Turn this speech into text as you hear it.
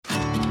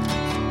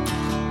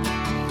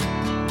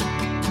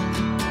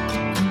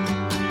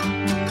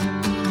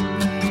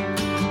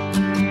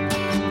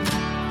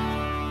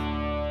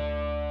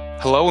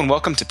Hello and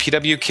welcome to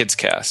PW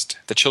KidsCast,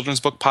 the children's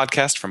book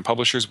podcast from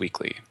Publishers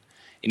Weekly.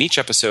 In each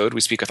episode,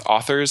 we speak with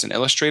authors and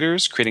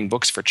illustrators creating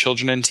books for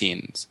children and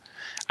teens.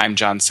 I'm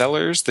John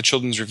Sellers, the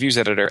children's reviews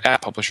editor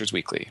at Publishers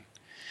Weekly.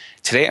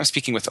 Today I'm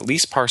speaking with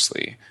Elise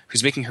Parsley,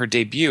 who's making her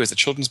debut as a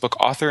children's book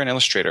author and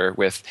illustrator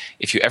with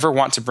If You Ever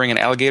Want to Bring an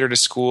Alligator to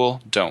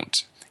School,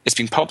 Don't. It's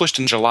being published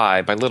in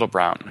July by Little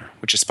Brown,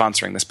 which is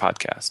sponsoring this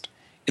podcast.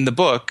 In the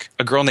book,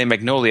 a girl named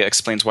Magnolia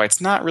explains why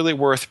it's not really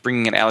worth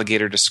bringing an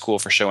alligator to school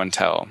for show and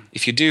tell.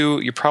 If you do,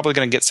 you're probably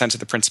going to get sent to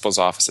the principal's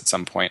office at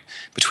some point,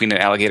 between an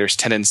alligator's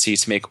tendency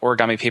to make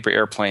origami paper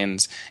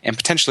airplanes and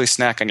potentially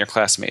snack on your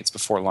classmates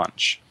before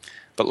lunch.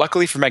 But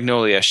luckily for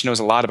Magnolia, she knows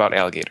a lot about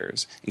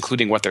alligators,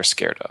 including what they're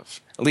scared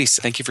of. Elise,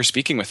 thank you for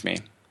speaking with me.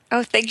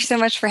 Oh, thank you so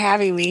much for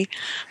having me.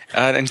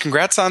 And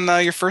congrats on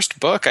your first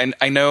book.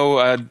 I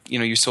know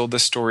you sold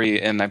this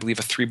story in, I believe,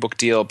 a 3-book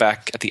deal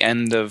back at the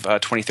end of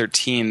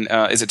 2013.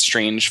 Is it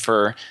strange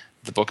for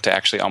the book to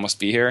actually almost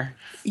be here?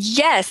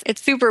 Yes,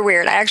 it's super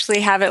weird. I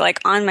actually have it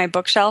on my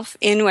bookshelf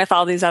in with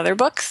all these other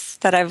books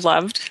that I've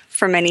loved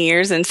for many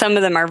years, and some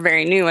of them are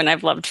very new and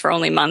I've loved for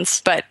only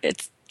months, but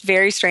it's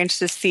very strange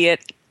to see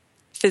it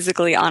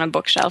physically on a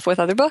bookshelf with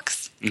other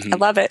books. Mm-hmm. I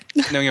love it.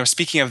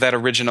 Speaking of that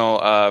original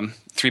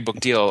 3-book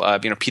deal,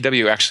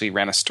 PW actually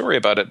ran a story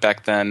about it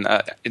back then.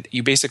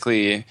 You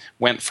basically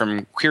went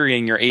from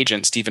querying your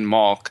agent, Stephen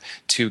Malk,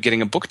 to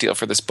getting a book deal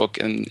for this book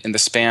in the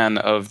span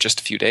of just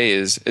a few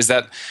days. Is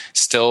that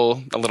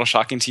still a little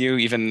shocking to you,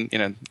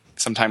 even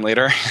some time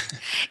later?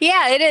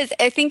 Yeah, it is.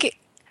 I think,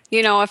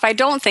 if I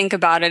don't think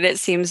about it, it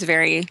seems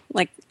very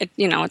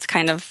it's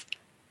kind of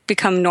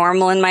become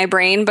normal in my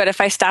brain. But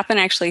if I stop and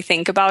actually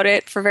think about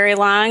it for very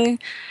long,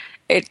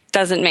 it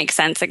doesn't make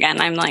sense again.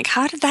 I'm like,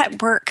 how did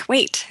that work?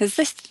 Wait, is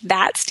this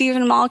that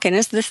Stephen Malk? And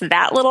is this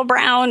that Little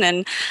Brown?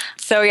 And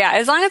so, yeah,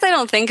 as long as I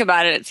don't think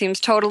about it, it seems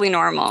totally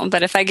normal.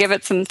 But if I give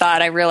it some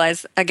thought, I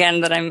realize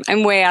again that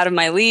I'm way out of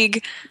my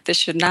league. This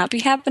should not be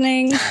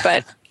happening.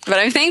 But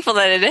I'm thankful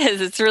that it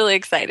is. It's really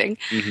exciting.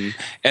 Mm-hmm.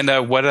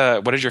 And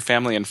what did your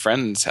family and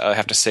friends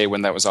have to say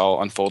when that was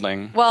all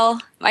unfolding?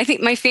 Well, I think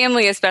my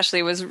family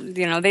especially was,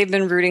 they've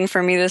been rooting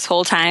for me this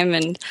whole time.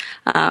 And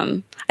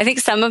I think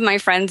some of my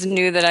friends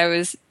knew that I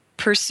was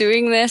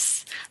pursuing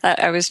this,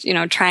 that I was,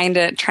 trying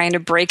to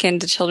break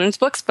into children's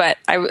books, but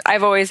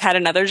I've always had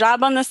another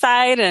job on the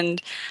side. And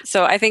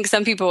so I think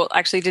some people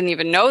actually didn't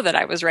even know that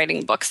I was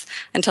writing books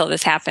until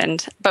this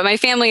happened. But my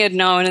family had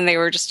known, and they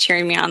were just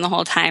cheering me on the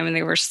whole time, and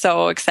they were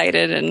so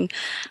excited. And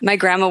my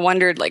grandma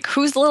wondered,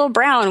 who's Little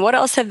Brown? What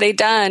else have they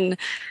done?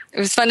 It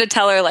was fun to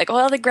tell her,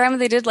 the grandma,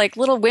 they did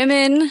Little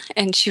Women.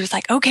 And she was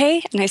like,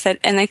 okay. And I said,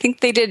 and I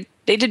think they did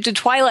the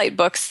Twilight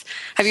books.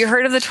 Have you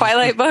heard of the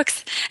Twilight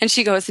books? And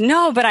she goes,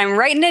 no, but I'm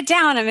writing it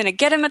down. I'm going to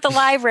get them at the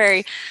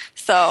library.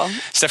 So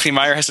Stephanie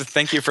Meyer has to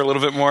thank you for a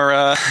little bit more.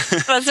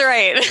 That's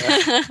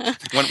right.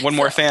 one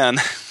more fan.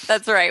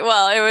 That's right.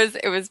 Well,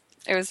 it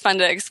was fun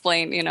to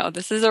explain,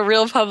 this is a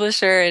real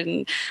publisher,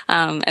 and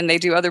they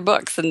do other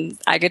books, and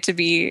I get to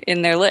be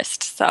in their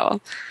list.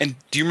 So. And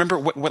do you remember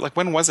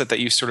when was it that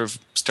you sort of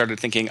started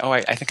thinking, oh,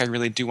 I think I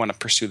really do want to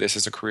pursue this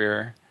as a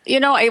career?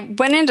 I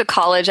went into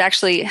college.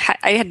 Actually,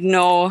 I had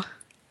no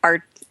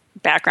art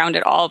background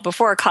at all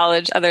before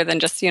college, other than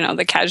just,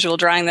 the casual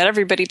drawing that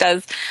everybody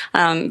does.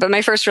 But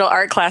my first real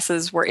art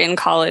classes were in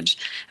college,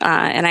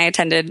 and I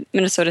attended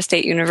Minnesota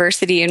State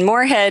University in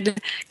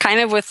Moorhead, kind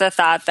of with the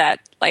thought that,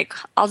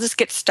 I'll just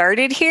get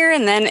started here,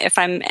 and then if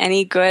I'm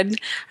any good,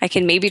 I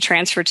can maybe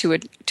transfer to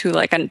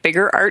a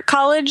bigger art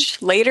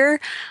college later.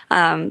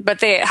 But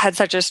they had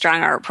such a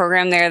strong art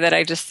program there that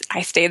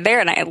I stayed there,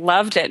 and I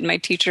loved it. And my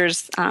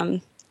teachers,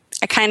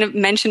 I kind of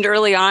mentioned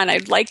early on,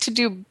 I'd like to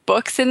do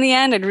books in the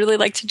end. I'd really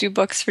like to do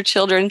books for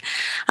children.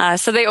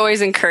 So they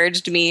always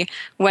encouraged me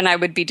when I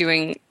would be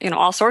doing,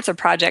 all sorts of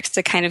projects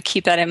to kind of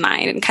keep that in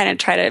mind and kind of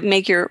try to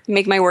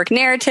make my work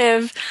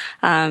narrative,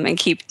 and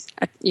keep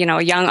a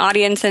young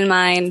audience in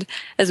mind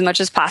as much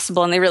as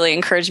possible. And they really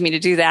encouraged me to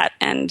do that.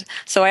 And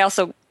so I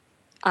also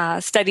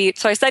studied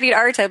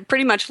art. I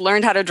pretty much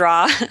learned how to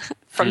draw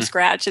from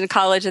scratch in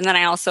college. And then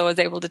I also was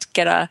able to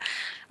get a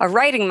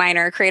writing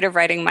minor, a creative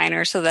writing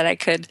minor, so that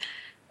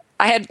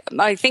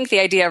I think the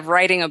idea of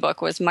writing a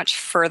book was much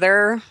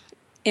further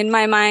in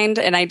my mind,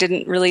 and I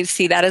didn't really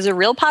see that as a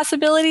real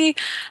possibility.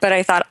 But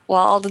I thought, well,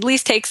 I'll at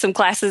least take some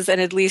classes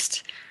and at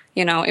least,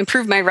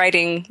 improve my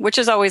writing, which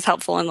is always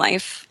helpful in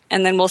life.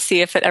 And then we'll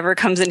see if it ever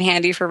comes in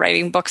handy for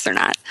writing books or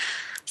not.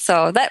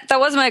 So that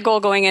was my goal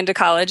going into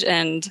college,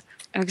 and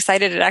I'm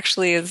excited it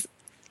actually is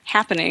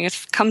happening.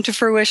 It's come to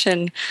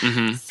fruition.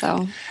 Mm-hmm.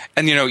 So,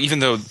 and even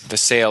though the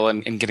sale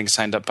and getting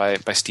signed up by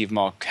Steve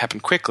Malk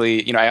happened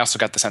quickly, I also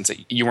got the sense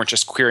that you weren't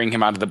just querying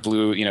him out of the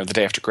blue, the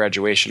day after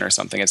graduation or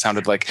something. It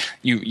sounded like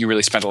you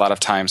really spent a lot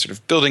of time sort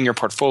of building your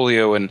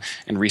portfolio and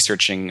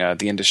researching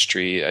the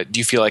industry. Do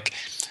you feel like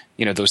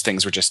those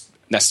things were just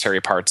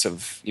necessary parts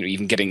of,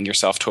 even getting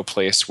yourself to a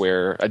place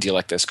where a deal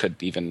like this could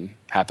even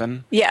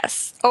happen?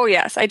 Yes. Oh,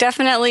 yes. I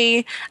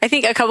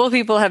think a couple of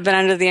people have been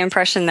under the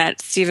impression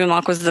that Stephen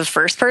Malk was the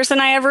first person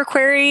I ever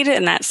queried,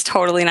 and that's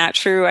totally not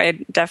true. I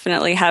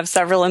definitely have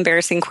several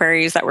embarrassing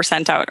queries that were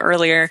sent out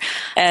earlier,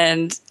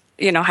 and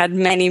had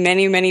many,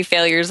 many, many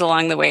failures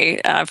along the way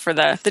for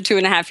the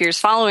 2.5 years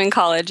following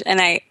college. And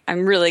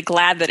I'm really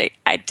glad that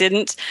I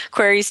didn't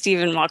query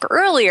Stephen Malk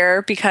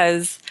earlier,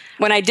 because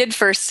when I did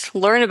first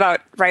learn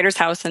about Writer's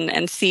House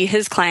and see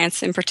his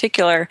clients in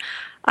particular,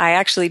 I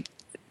actually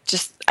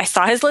I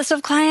saw his list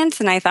of clients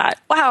and I thought,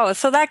 wow,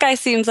 so that guy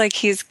seems like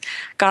he's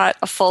got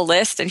a full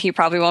list and he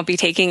probably won't be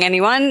taking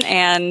anyone.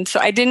 And so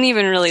I didn't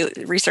even really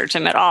research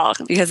him at all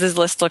because his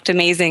list looked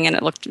amazing and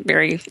it looked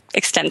very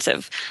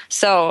extensive.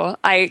 So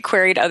I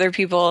queried other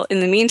people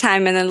in the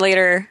meantime. And then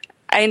later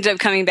I ended up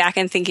coming back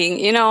and thinking,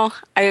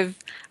 I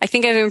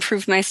think I've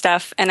improved my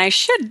stuff and I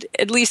should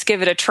at least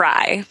give it a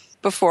try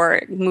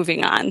before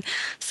moving on.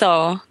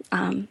 So,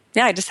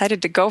 I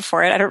decided to go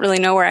for it. I don't really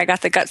know where I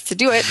got the guts to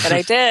do it, but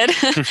I did.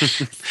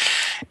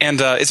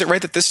 And is it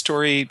right that this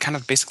story kind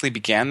of basically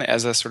began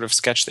as a sort of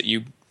sketch that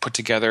you put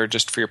together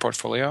just for your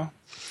portfolio?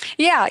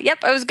 Yeah,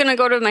 yep. I was going to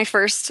go to my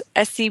first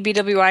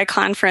SCBWI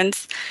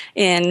conference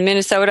in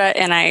Minnesota,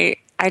 and I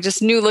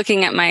just knew,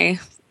 looking at my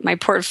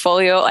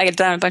portfolio, I had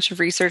done a bunch of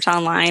research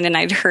online, and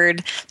I'd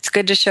heard it's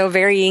good to show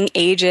varying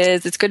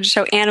ages, it's good to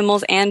show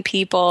animals and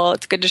people,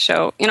 it's good to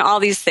show, all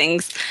these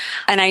things.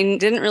 And I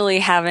didn't really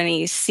have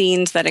any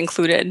scenes that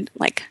included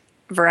like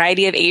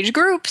variety of age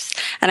groups.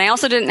 And I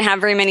also didn't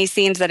have very many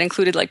scenes that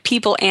included like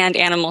people and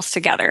animals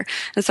together.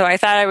 And so I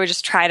thought I would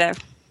just try to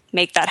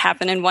make that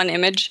happen in one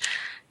image.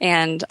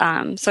 And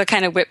so I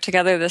kind of whipped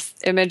together this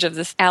image of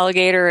this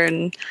alligator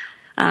and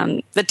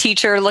the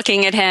teacher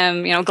looking at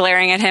him,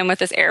 glaring at him with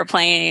this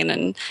airplane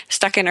and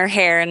stuck in her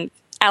hair, and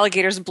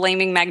alligator's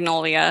blaming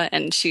Magnolia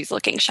and she's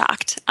looking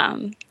shocked.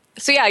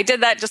 So I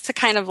did that just to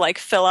kind of like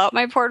fill out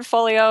my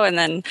portfolio, and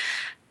then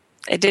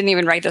I didn't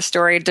even write the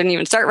story, didn't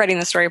even start writing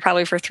the story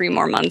probably for 3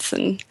 more months.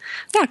 And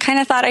kind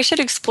of thought I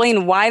should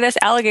explain why this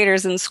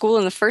alligator's in school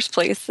in the first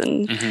place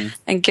and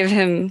give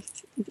him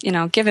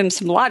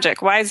some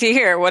logic. Why is he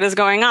here? What is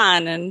going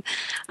on?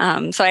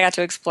 And so I got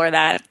to explore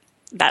that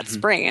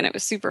spring, and it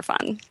was super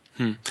fun.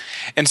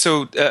 And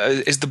so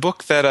is the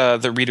book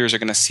that the readers are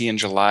going to see in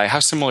July, how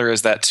similar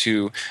is that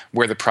to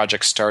where the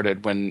project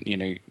started when,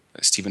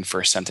 Stephen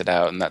first sent it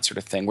out and that sort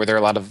of thing? Were there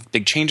a lot of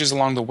big changes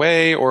along the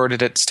way, or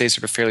did it stay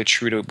sort of fairly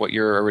true to what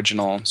your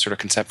original sort of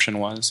conception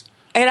was?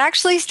 It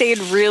actually stayed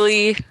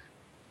really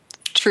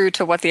true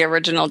to what the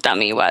original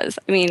dummy was.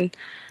 I mean,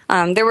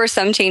 there were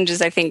some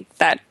changes, I think,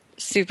 that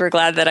super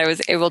glad that I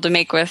was able to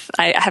make with.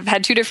 I have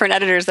had 2 different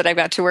editors that I've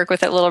got to work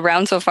with at Little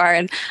Brown so far,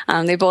 and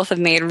they both have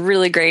made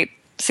really great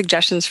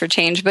suggestions for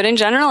change. But in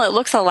general, it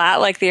looks a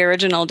lot like the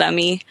original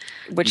dummy,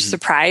 which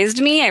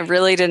surprised me. I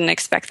really didn't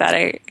expect that.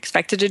 I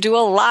expected to do a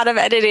lot of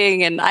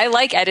editing, and I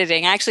like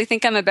editing. I actually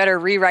think I'm a better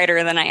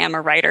rewriter than I am a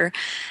writer.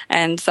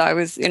 And so I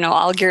was,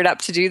 all geared up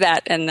to do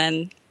that. And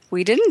then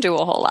we didn't do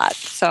a whole lot.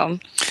 So,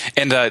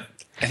 and I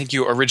think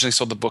you originally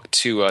sold the book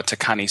to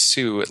Connie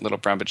Sue at Little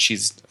Brown, but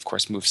she's, of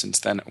course, moved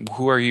since then.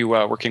 Who are you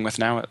working with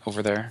now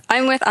over there?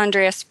 I'm with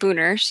Andrea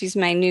Spooner. She's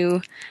my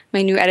new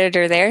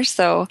editor there.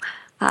 So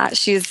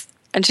she's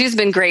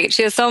been great.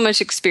 She has so much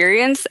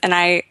experience, and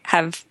I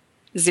have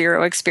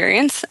 0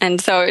 experience. And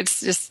so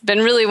it's just been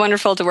really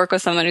wonderful to work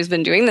with someone who's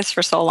been doing this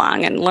for so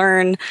long and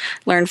learn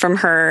from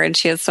her. And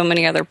she has so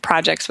many other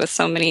projects with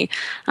so many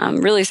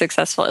really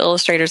successful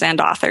illustrators and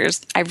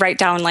authors. I write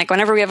down, like,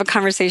 whenever we have a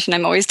conversation,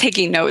 I'm always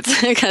taking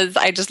notes because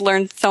I just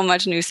learned so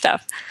much new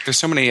stuff. There's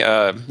so many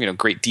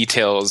great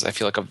details, I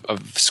feel like,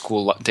 of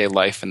school day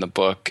life in the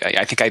book.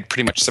 I think I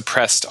pretty much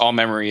suppressed all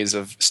memories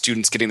of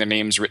students getting their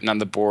names written on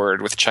the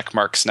board with check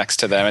marks next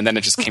to them, and then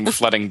it just came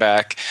flooding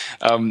back.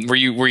 Were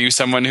you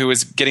someone who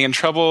was getting in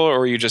trouble, or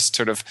were you just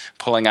sort of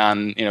pulling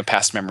on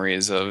past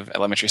memories of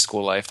elementary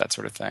school life, that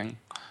sort of thing?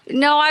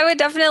 No, I would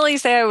definitely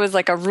say I was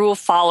like a rule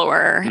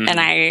follower, and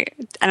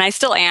I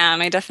still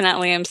am. I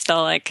definitely am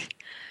still like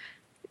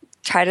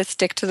try to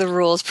stick to the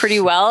rules pretty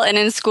well. And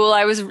in school,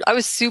 I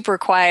was super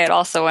quiet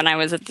also when I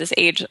was at this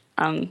age,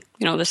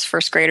 this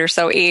first grade or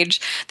so age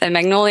that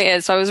Magnolia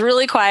is. So I was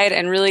really quiet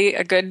and really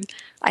a good,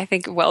 I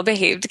think,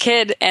 well-behaved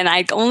kid. And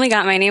I only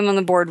got my name on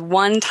the board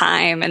one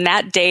time, and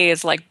that day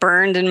is like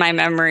burned in my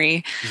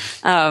memory.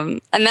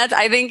 And that's,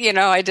 I think,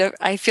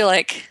 I feel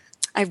like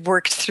I've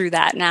worked through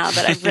that now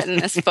that I've written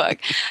this book.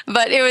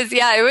 But it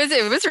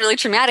was really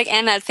traumatic.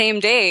 And that same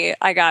day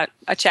I got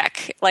a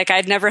check. Like,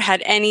 I'd never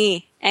had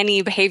any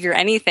behavior,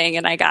 anything.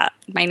 And I got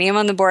my name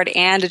on the board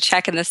and a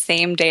check in the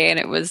same day. And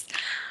it was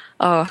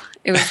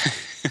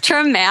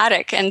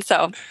traumatic. And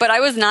so, but I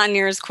was not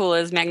near as cool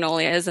as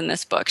Magnolia is in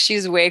this book.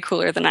 She's way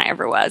cooler than I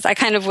ever was. I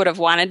kind of would have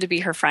wanted to be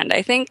her friend,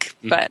 I think,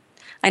 but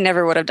I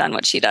never would have done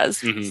what she does.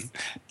 Mm-hmm.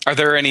 Are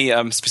there any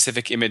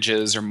specific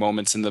images or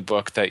moments in the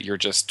book that you're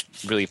just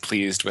really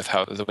pleased with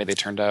the way they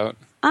turned out?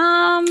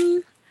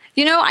 I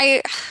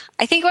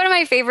think one of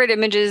my favorite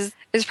images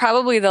is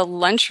probably the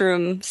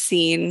lunchroom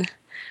scene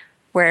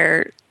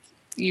where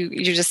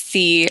you just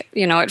see,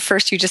 at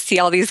first you just see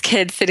all these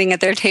kids sitting at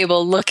their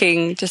table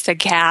looking just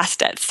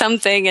aghast at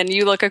something, and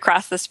you look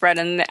across the spread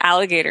and the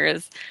alligator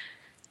is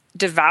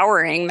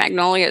devouring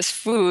Magnolia's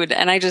food.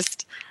 And I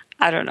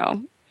don't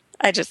know.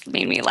 It just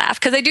made me laugh,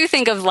 because I do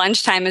think of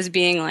lunchtime as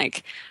being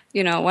like,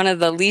 one of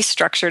the least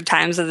structured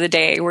times of the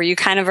day, where you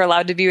kind of are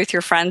allowed to be with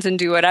your friends and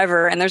do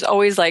whatever. And there's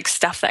always like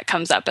stuff that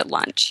comes up at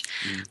lunch.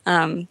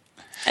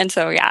 And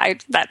so, yeah,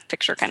 that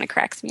picture kind of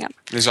cracks me up.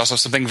 There's also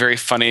something very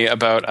funny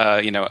about,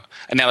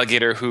 an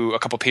alligator who a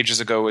couple pages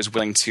ago was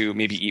willing to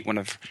maybe eat one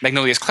of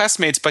Magnolia's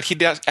classmates, but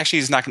he actually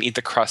is not going to eat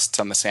the crusts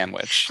on the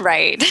sandwich.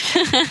 Right.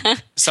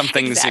 Some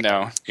things,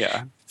 Exactly.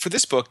 yeah. For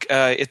this book,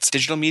 it's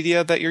digital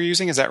media that you're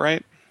using, is that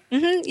right?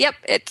 Mm-hmm. Yep,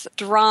 it's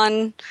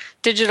drawn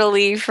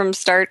digitally from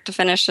start to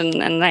finish,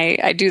 and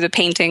I do the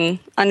painting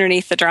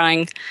underneath the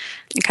drawing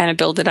and kind of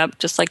build it up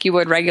just like you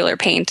would regular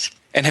paint.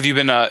 And have you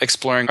been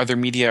exploring other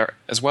media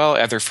as well,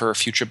 either for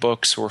future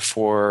books or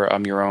for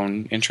your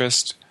own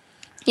interest?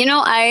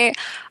 I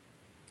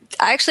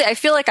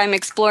feel like I'm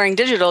exploring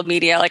digital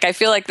media. Like, I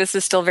feel like this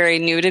is still very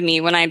new to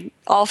me.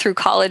 All through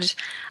college,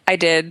 I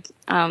did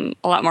a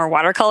lot more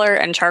watercolor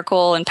and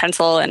charcoal and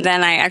pencil. And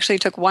then I actually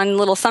took one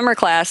little summer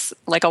class,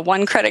 like a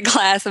 1-credit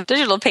class of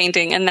digital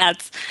painting. And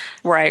that's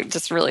where I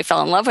just really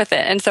fell in love with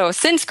it. And so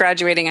since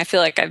graduating, I feel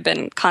like I've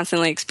been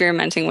constantly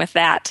experimenting with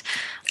that.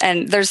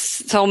 And there's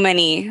so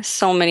many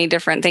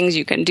different things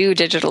you can do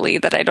digitally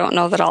that I don't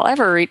know that I'll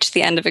ever reach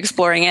the end of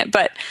exploring it.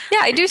 But yeah,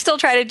 I do still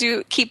try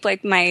to keep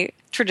like my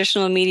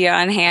traditional media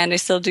on hand. I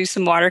still do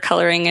some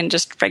watercoloring and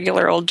just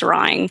regular old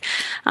drawing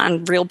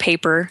on real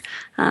paper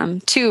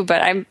too.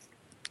 But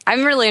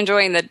I'm really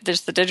enjoying the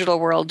digital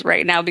world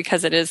right now,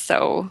 because it is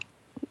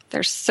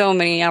there's so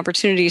many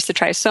opportunities to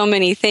try so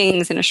many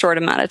things in a short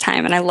amount of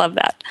time, and I love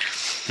that.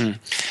 And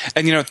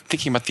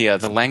thinking about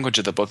the language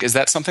of the book, is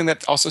that something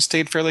that also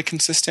stayed fairly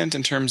consistent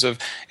in terms of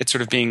it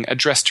sort of being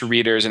addressed to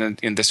readers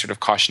in this sort of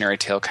cautionary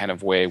tale kind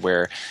of way,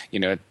 where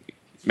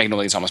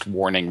Magnolia is almost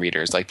warning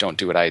readers, like, don't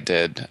do what I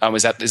did?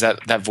 Is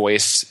that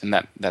voice and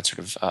that sort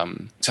of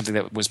something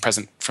that was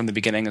present from the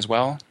beginning as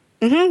well?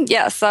 Mm-hmm.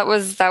 Yes, that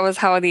was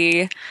how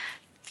the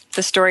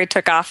story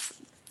took off.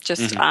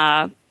 Just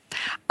I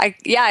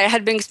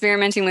had been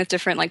experimenting with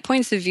different like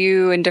points of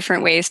view and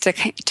different ways to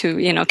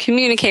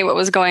communicate what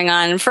was going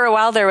on. And for a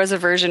while, there was a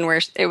version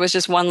where it was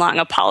just one long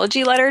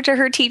apology letter to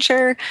her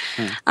teacher,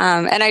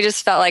 and I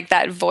just felt like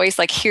that voice,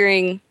 like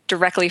hearing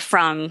directly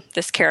from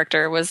this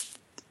character, was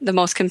the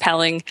most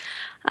compelling.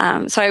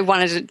 So I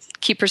wanted to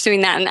keep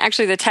pursuing that. And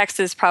actually the text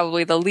is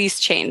probably the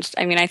least changed.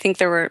 I mean, I think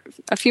there were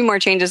a few more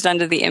changes done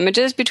to the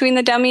images between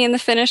the dummy and the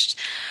finished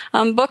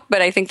book,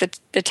 but I think that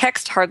the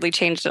text hardly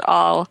changed at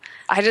all.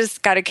 I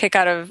just got a kick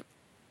out of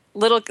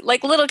little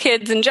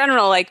kids in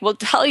general, like, will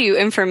tell you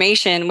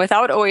information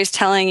without always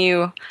telling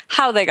you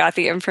how they got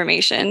the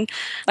information.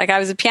 Like, I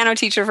was a piano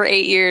teacher for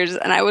 8 years,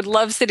 and I would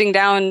love sitting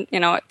down,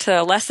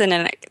 to a lesson,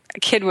 and a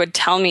kid would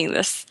tell me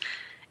this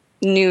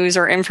news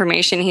or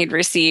information he'd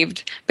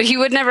received, but he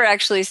would never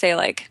actually say,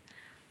 like,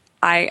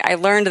 I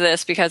learned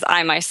this because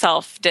I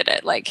myself did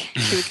it. Like,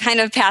 he would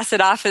kind of pass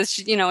it off as,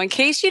 in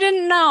case you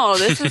didn't know,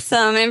 this is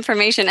some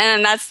information.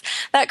 And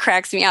that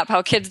cracks me up,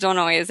 how kids don't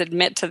always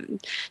admit to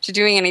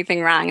doing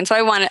anything wrong. And so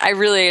I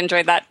really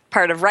enjoyed that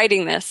part of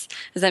writing this,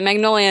 is that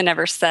Magnolia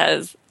never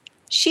says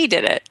she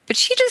did it, but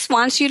she just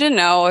wants you to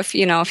know, if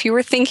you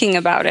were thinking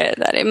about it,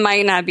 that it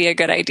might not be a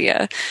good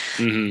idea.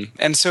 Mm-hmm.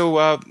 And so,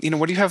 what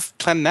do you have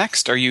planned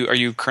next? Are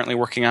you currently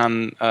working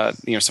on,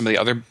 some of the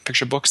other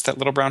picture books that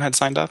Little Brown had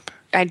signed up?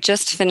 I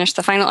just finished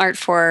the final art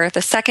for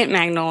the second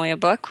Magnolia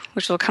book,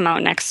 which will come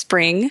out next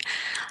spring.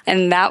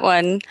 And that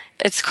one,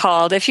 it's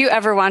called If You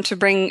Ever Want to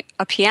Bring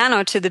a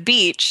Piano to the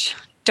Beach,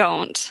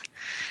 Don't.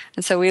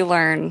 And so we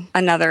learn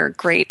another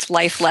great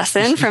life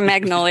lesson from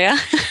Magnolia.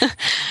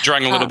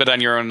 Drawing a little bit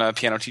on your own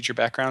piano teacher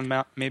background,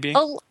 maybe?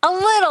 A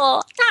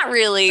little. Not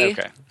really.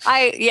 Okay.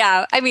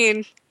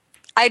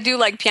 I do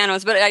like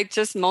pianos, but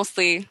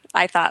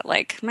I thought,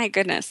 like, my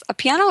goodness, a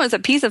piano is a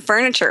piece of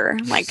furniture,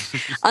 like,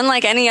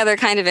 unlike any other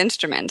kind of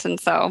instrument. And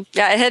so,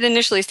 yeah, it had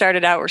initially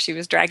started out where she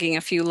was dragging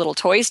a few little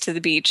toys to the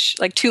beach,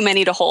 like too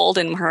many to hold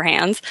in her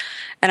hands.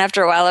 And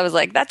after a while, I was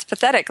like, that's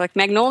pathetic. Like,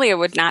 Magnolia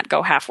would not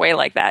go halfway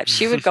like that.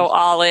 She would go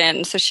all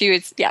in. So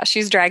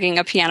she's dragging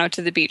a piano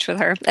to the beach with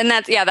her. And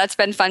that's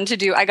been fun to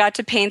do. I got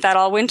to paint that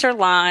all winter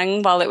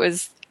long while it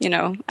was,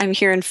 I'm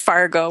here in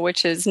Fargo,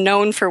 which is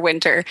known for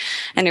winter,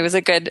 and it was a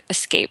good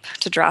escape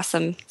to draw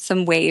some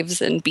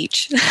waves and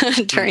beach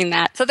during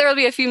that. So there will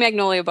be a few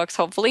Magnolia books,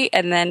 hopefully,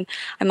 and then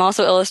I'm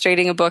also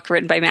illustrating a book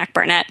written by Mac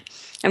Barnett.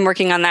 I'm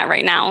working on that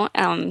right now,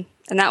 and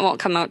that won't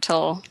come out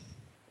till,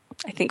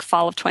 I think,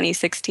 fall of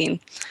 2016,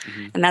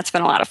 and that's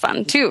been a lot of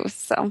fun too.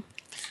 So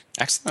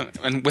excellent.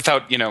 And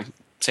without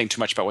saying too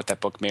much about what that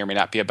book may or may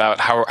not be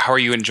about, how are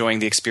you enjoying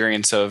the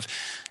experience of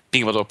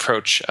being able to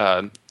approach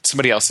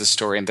somebody else's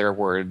story in their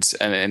words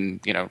and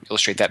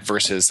illustrate that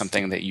versus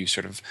something that you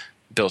sort of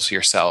built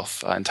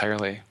yourself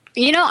entirely?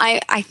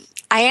 I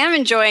am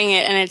enjoying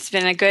it, and it's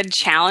been a good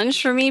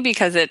challenge for me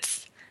because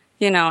it's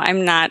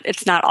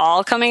it's not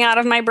all coming out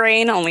of my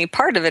brain. Only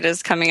part of it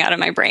is coming out of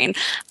my brain.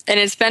 And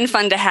it's been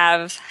fun to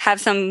have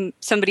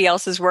somebody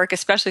else's work,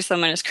 especially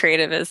someone as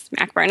creative as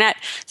Mac Barnett.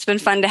 It's been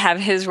fun to have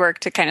his work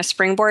to kind of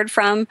springboard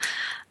from.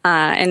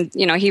 And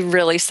he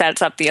really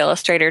sets up the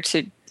illustrator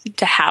to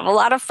have a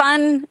lot of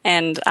fun.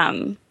 And,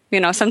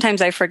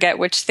 sometimes I forget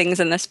which things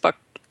in this book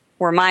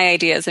were my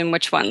ideas and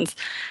which ones,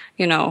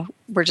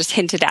 were just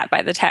hinted at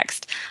by the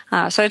text.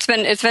 So it's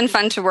been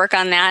fun to work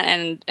on that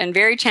and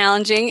very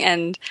challenging.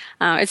 And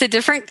I think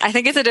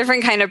it's a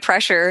different kind of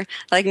pressure,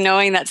 like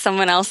knowing that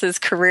someone else's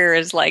career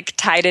is like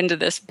tied into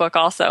this book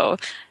also.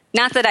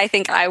 Not that I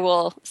think I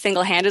will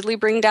single-handedly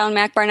bring down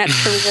Mac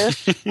Barnett's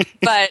career,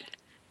 but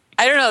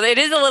I don't know. It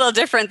is a little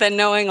different than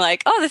knowing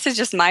like, oh, this is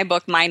just my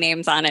book. My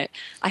name's on it.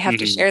 I have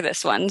to share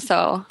this one.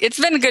 So it's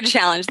been a good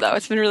challenge, though.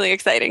 It's been really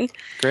exciting.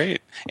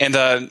 Great. And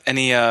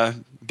any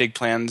big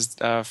plans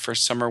for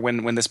summer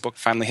when this book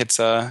finally hits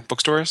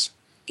bookstores?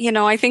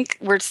 I think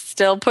we're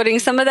still putting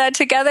some of that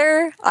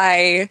together.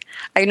 I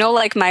know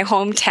like my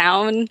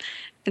hometown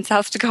in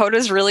South Dakota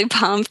is really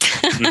pumped.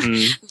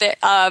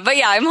 But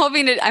yeah, I'm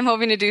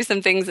hoping to do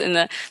some things in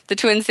the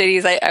Twin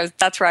Cities.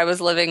 That's where I was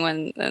living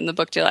when the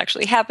book deal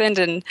actually happened,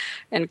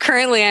 and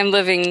currently I'm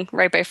living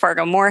right by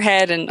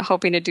Fargo-Moorhead and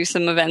hoping to do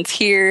some events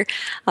here.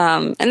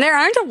 And there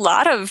aren't a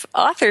lot of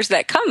authors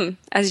that come,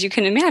 as you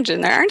can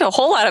imagine. There aren't a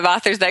whole lot of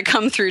authors that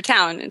come through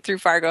town and through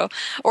Fargo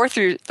or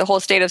through the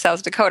whole state of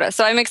South Dakota.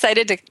 So I'm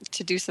excited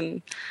to do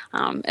some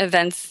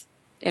events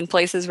in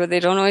places where they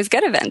don't always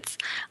get events.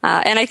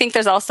 And I think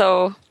there's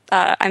also,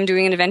 I'm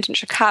doing an event in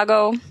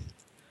Chicago,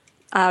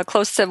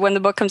 close to when the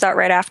book comes out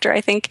right after,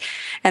 I think.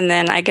 And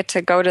then I get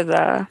to go to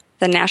the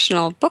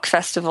National Book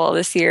Festival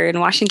this year in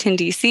Washington,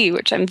 D.C.,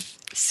 which I'm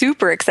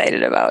super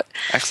excited about.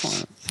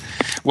 Excellent.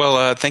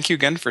 Well, thank you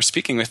again for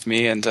speaking with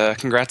me, and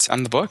congrats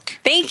on the book.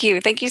 Thank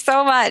you. Thank you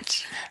so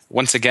much.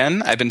 Once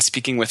again, I've been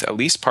speaking with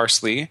Elise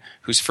Parsley,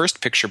 whose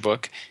first picture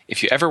book,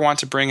 If You Ever Want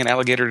to Bring an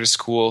Alligator to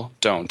School,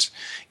 Don't,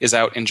 is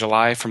out in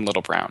July from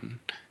Little Brown.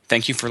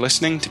 Thank you for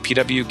listening to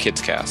PW Kids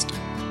Cast.